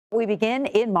We begin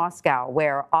in Moscow,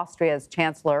 where Austria's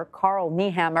Chancellor Karl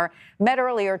Nehammer met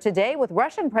earlier today with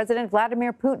Russian President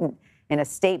Vladimir Putin. In a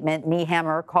statement,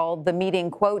 Nehammer called the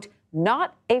meeting, quote,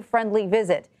 not a friendly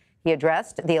visit. He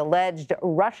addressed the alleged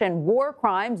Russian war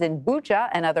crimes in Bucha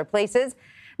and other places.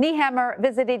 Nehammer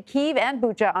visited Kyiv and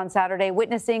Bucha on Saturday,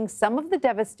 witnessing some of the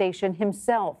devastation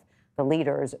himself. The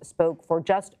leaders spoke for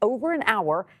just over an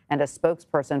hour, and a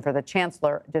spokesperson for the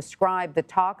chancellor described the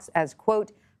talks as,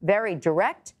 quote, very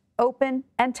direct, open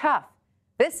and tough.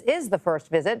 This is the first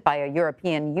visit by a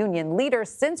European Union leader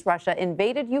since Russia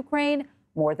invaded Ukraine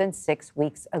more than 6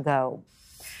 weeks ago.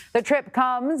 The trip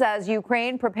comes as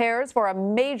Ukraine prepares for a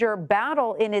major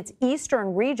battle in its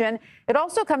eastern region. It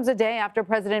also comes a day after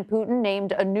President Putin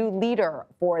named a new leader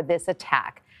for this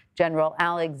attack. General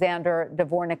Alexander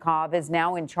Dvornikov is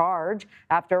now in charge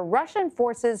after Russian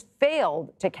forces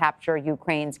failed to capture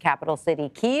Ukraine's capital city,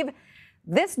 Kyiv.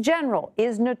 This general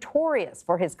is notorious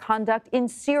for his conduct in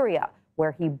Syria,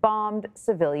 where he bombed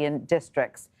civilian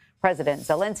districts. President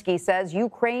Zelensky says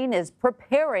Ukraine is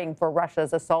preparing for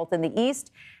Russia's assault in the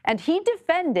east, and he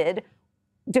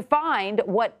defined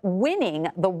what winning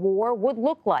the war would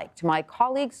look like to my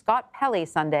colleague Scott Pelley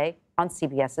Sunday on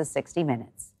CBS's 60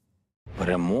 Minutes.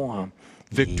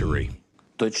 Victory.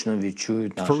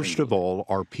 First of all,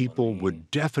 our people would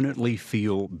definitely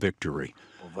feel victory.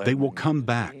 They will come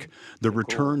back. The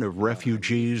return of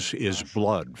refugees is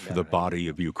blood for the body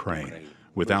of Ukraine.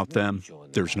 Without them,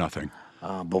 there's nothing.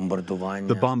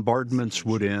 The bombardments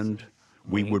would end.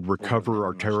 We would recover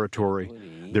our territory.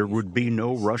 There would be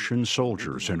no Russian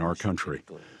soldiers in our country.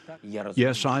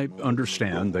 Yes, I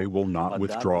understand they will not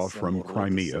withdraw from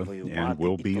Crimea and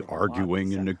will be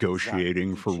arguing and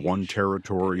negotiating for one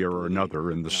territory or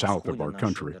another in the south of our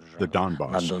country, the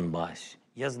Donbass.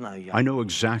 I know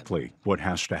exactly what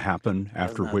has to happen,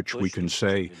 after which we can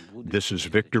say this is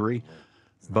victory,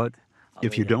 but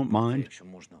if you don't mind,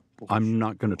 I'm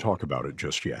not going to talk about it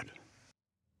just yet.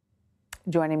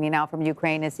 Joining me now from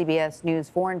Ukraine is CBS News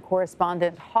foreign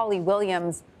correspondent Holly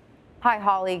Williams. Hi,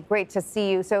 Holly. Great to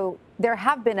see you. So there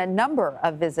have been a number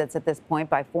of visits at this point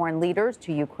by foreign leaders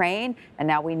to Ukraine, and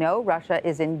now we know Russia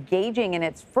is engaging in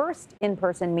its first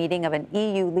in-person meeting of an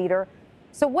EU leader.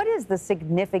 So what is the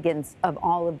significance of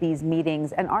all of these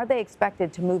meetings, and are they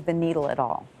expected to move the needle at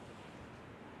all?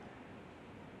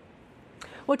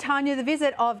 Well, Tanya, the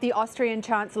visit of the Austrian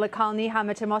Chancellor Karl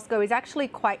Nehammer to Moscow is actually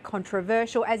quite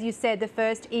controversial. As you said, the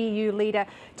first EU leader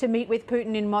to meet with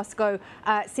Putin in Moscow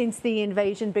since the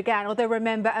invasion began. Although,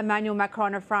 remember, Emmanuel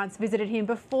Macron of France visited him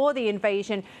before the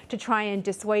invasion to try and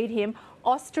dissuade him.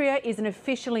 Austria is an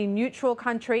officially neutral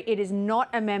country. It is not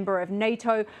a member of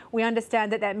NATO. We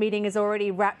understand that that meeting is already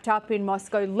wrapped up in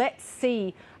Moscow. Let's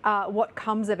see what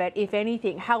comes of it, if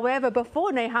anything. However,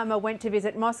 before Nehammer went to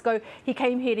visit Moscow, he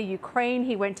came here to Ukraine.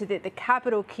 He went to the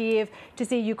capital, Kyiv, to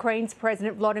see Ukraine's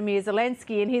President Vladimir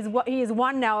Zelensky. And he is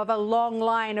one now of a long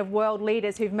line of world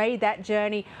leaders who've made that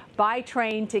journey by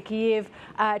train to Kyiv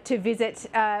to visit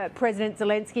President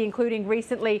Zelensky, including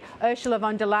recently Ursula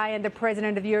von der Leyen, the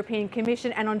President of the European Commission.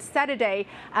 And on Saturday,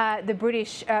 the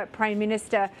British Prime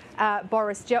Minister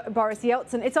Boris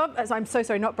Yeltsin. I'm so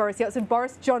sorry, not Boris Yeltsin,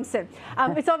 Boris Johnson.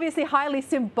 It's obviously highly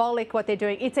symbolic what they're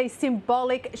doing. It's a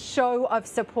symbolic show of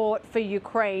support for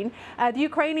Ukraine. The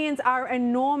Ukrainians are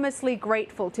enormously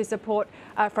grateful to support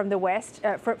from the West,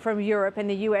 from Europe and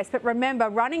the US. But remember,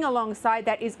 running alongside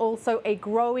that is also a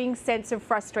growing sense of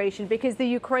frustration because the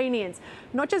Ukrainians,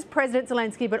 not just President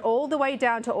Zelensky, but all the way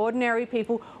down to ordinary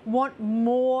people, want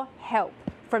more help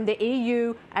from the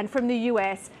EU and from the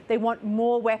US. They want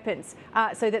more weapons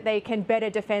so that they can better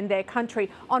defend their country.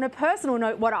 On a personal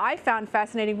note, what I found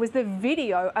fascinating was the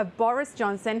video of Boris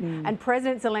Johnson and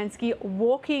President Zelensky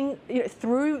walking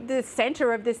through the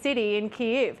center of the city in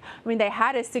Kyiv. I mean, they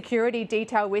had a security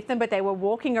detail with them, but they were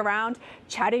walking around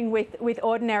chatting with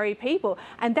ordinary people.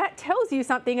 And that tells you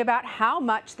something about how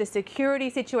much the security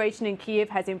situation in Kyiv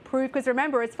has improved. Because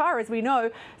remember, as far as we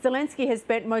know, Zelensky has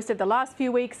spent most of the last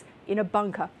few weeks in a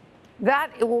bunker.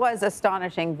 That was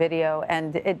astonishing video,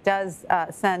 and it does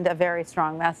send a very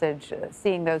strong message,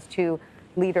 seeing those two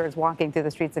leaders walking through the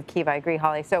streets of Kyiv. I agree,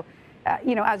 Holly. So,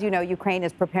 as you know, Ukraine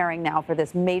is preparing now for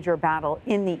this major battle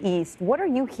in the east. What are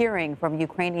you hearing from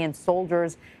Ukrainian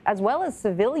soldiers as well as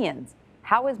civilians?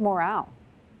 How is morale?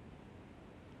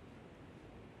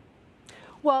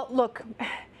 Well, look,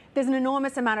 there's an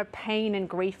enormous amount of pain and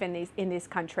grief in this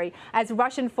country. As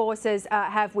Russian forces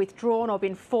have withdrawn or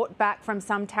been fought back from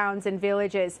some towns and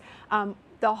villages,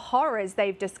 the horrors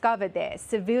they've discovered there,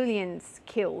 civilians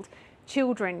killed,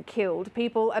 children killed,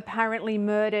 people apparently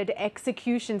murdered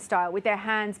execution style with their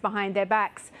hands behind their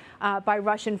backs by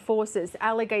Russian forces,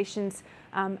 allegations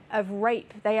of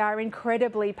rape. They are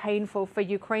incredibly painful for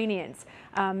Ukrainians.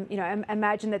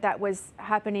 Imagine that was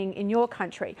happening in your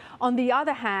country. On the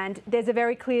other hand, there's a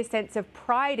very clear sense of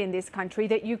pride in this country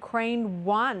that Ukraine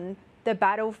won the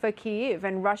battle for Kyiv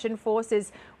and Russian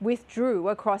forces withdrew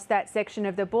across that section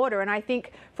of the border. And I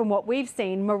think from what we've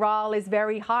seen, morale is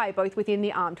very high, both within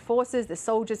the armed forces, the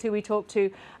soldiers who we talk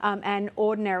to, and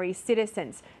ordinary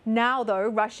citizens. Now, though,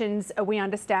 Russians, we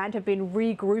understand, have been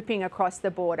regrouping across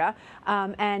the border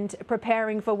and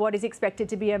preparing for what is expected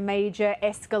to be a major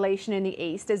escalation in the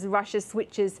east as Russia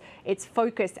switches its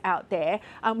focus out there.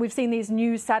 We've seen these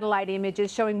new satellite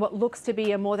images showing what looks to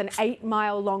be a more than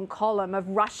 8-mile-long column of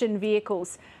Russian vehicles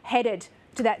headed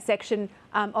to that section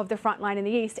of the front line in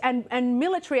the east. And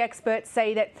military experts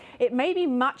say that it may be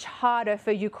much harder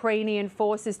for Ukrainian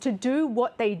forces to do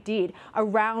what they did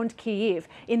around Kyiv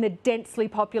in the densely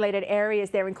populated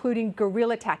areas there, including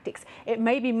guerrilla tactics. It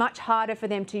may be much harder for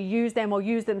them to use them or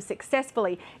use them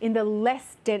successfully in the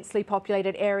less densely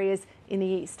populated areas in the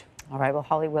east. All right, well,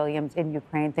 Holly Williams in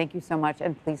Ukraine, thank you so much,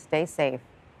 and please stay safe.